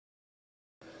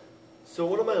So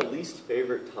one of my least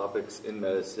favorite topics in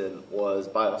medicine was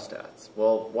biostats.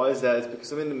 Well, why is that? It's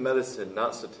because I'm into medicine,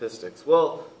 not statistics.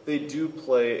 Well, they do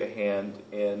play a hand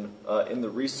in the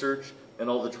research and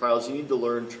all the trials. You need to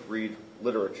learn to read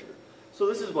literature. So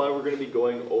this is why we're going to be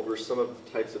going over some of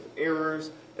the types of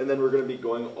errors, and then we're going to be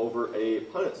going over a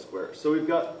Punnett square. So we've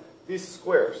got these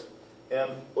squares, and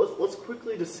let's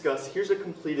quickly discuss. Here's a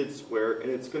completed square,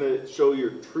 and it's going to show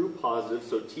your true positives,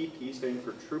 so TP standing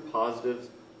for true positives,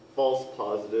 false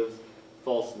positives,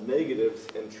 false negatives,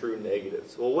 and true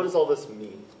negatives. Well, what does all this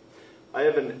mean? I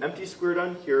have an empty square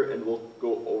down here, and we'll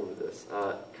go over this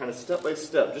kind of step by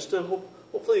step, just to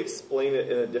hopefully explain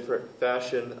it in a different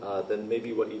fashion than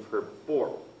maybe what you've heard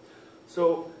before.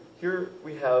 So here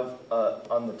we have,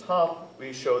 on the top,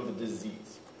 we show the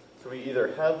disease. So we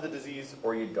either have the disease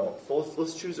or you don't. So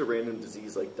let's choose a random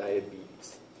disease like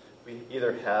diabetes. We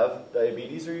either have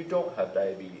diabetes or you don't have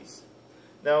diabetes.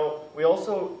 Now, we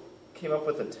also came up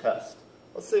with a test.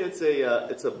 Let's say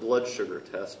it's a blood sugar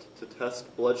test to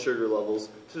test blood sugar levels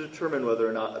to determine whether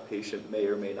or not a patient may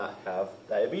or may not have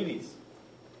diabetes.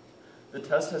 The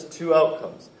test has two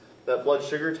outcomes. That blood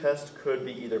sugar test could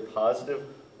be either positive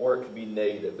or it could be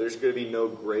negative. There's going to be no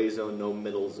gray zone, no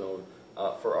middle zone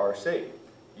for our sake.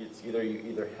 It's either you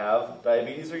either have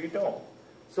diabetes or you don't.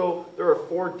 So there are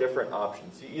four different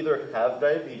options. You either have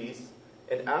diabetes,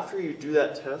 and after you do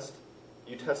that test,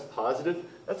 you test positive.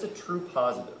 That's a true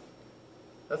positive.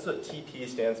 That's what TP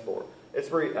stands for. It's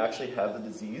where you actually have the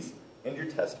disease and your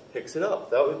test picks it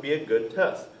up. That would be a good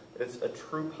test. It's a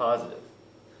true positive.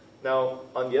 Now,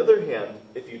 on the other hand,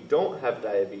 if you don't have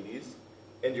diabetes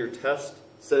and your test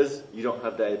says you don't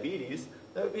have diabetes,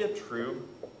 that would be a true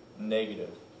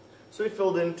negative. So we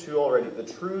filled in two already. The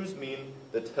trues mean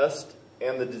the test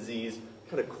and the disease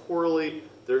kind of correlate.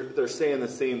 They're saying the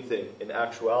same thing. In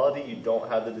actuality, you don't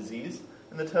have the disease,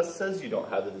 and the test says you don't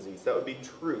have the disease. That would be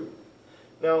true.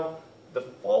 Now, the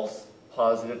false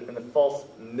positive and the false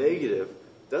negative,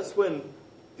 that's when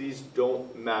these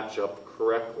don't match up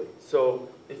correctly. So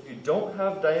if you don't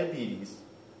have diabetes,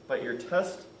 but your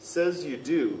test says you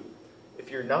do, if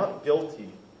you're not guilty,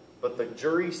 but the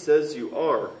jury says you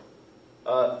are,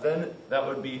 then that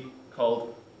would be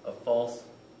called a false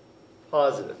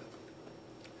positive.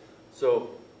 So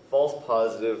false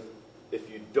positive,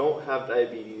 if you don't have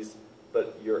diabetes,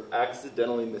 but you're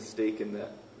accidentally mistaken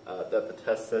that the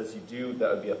test says you do,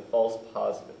 that would be a false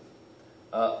positive.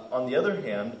 On the other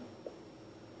hand,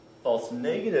 false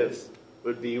negatives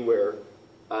would be where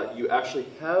you actually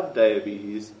have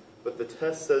diabetes, but the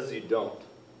test says you don't.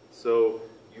 So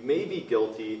you may be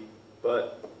guilty,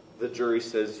 but the jury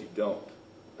says you don't.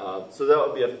 So that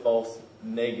would be a false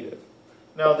negative.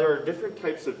 Now, there are different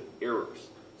types of errors.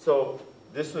 So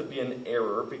this would be an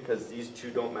error because these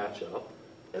two don't match up,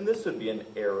 and this would be an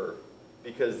error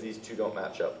because these two don't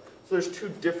match up. So there's two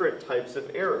different types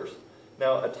of errors.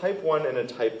 Now, a type 1 and a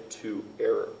type 2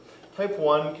 error. Type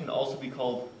 1 can also be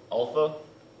called alpha,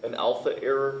 an alpha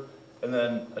error, and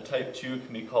then a type 2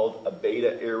 can be called a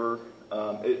beta error.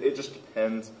 It just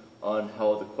depends on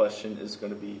how the question is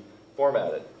going to be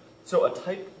formatted. So a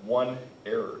type 1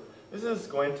 error, this is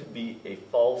going to be a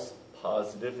false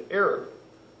positive error.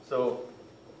 So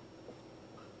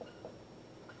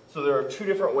there are two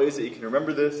different ways that you can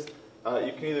remember this.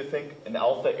 You can either think an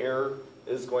alpha error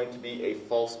is going to be a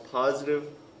false positive,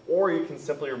 or you can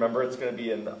simply remember it's going to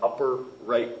be in the upper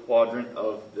right quadrant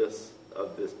of this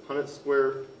Punnett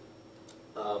square.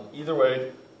 Either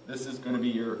way, this is going to be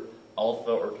your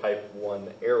alpha or type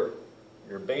 1 error.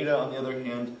 Your beta, on the other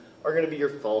hand, are going to be your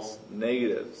false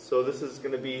negatives. So this is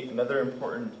going to be another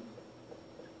important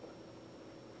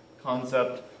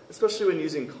concept, especially when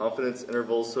using confidence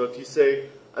intervals. So if you say,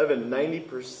 I have a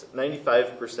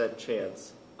 95%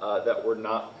 chance that we're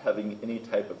not having any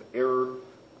type of error,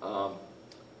 so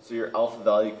your alpha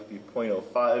value could be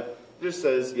 0.05. It just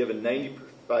says you have a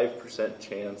 95%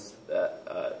 chance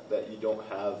that you don't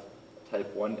have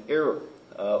type 1 error.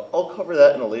 I'll cover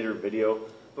that in a later video,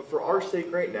 but for our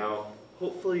sake right now,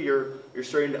 hopefully you're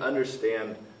starting to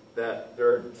understand that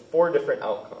there are four different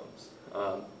outcomes.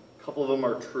 A couple of them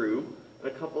are true,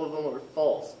 and a couple of them are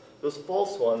false. Those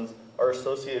false ones are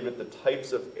associated with the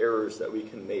types of errors that we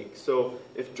can make. So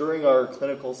if during our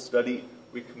clinical study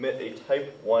we commit a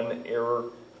type 1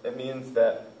 error, it means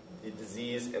that the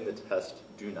disease and the test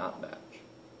do not match.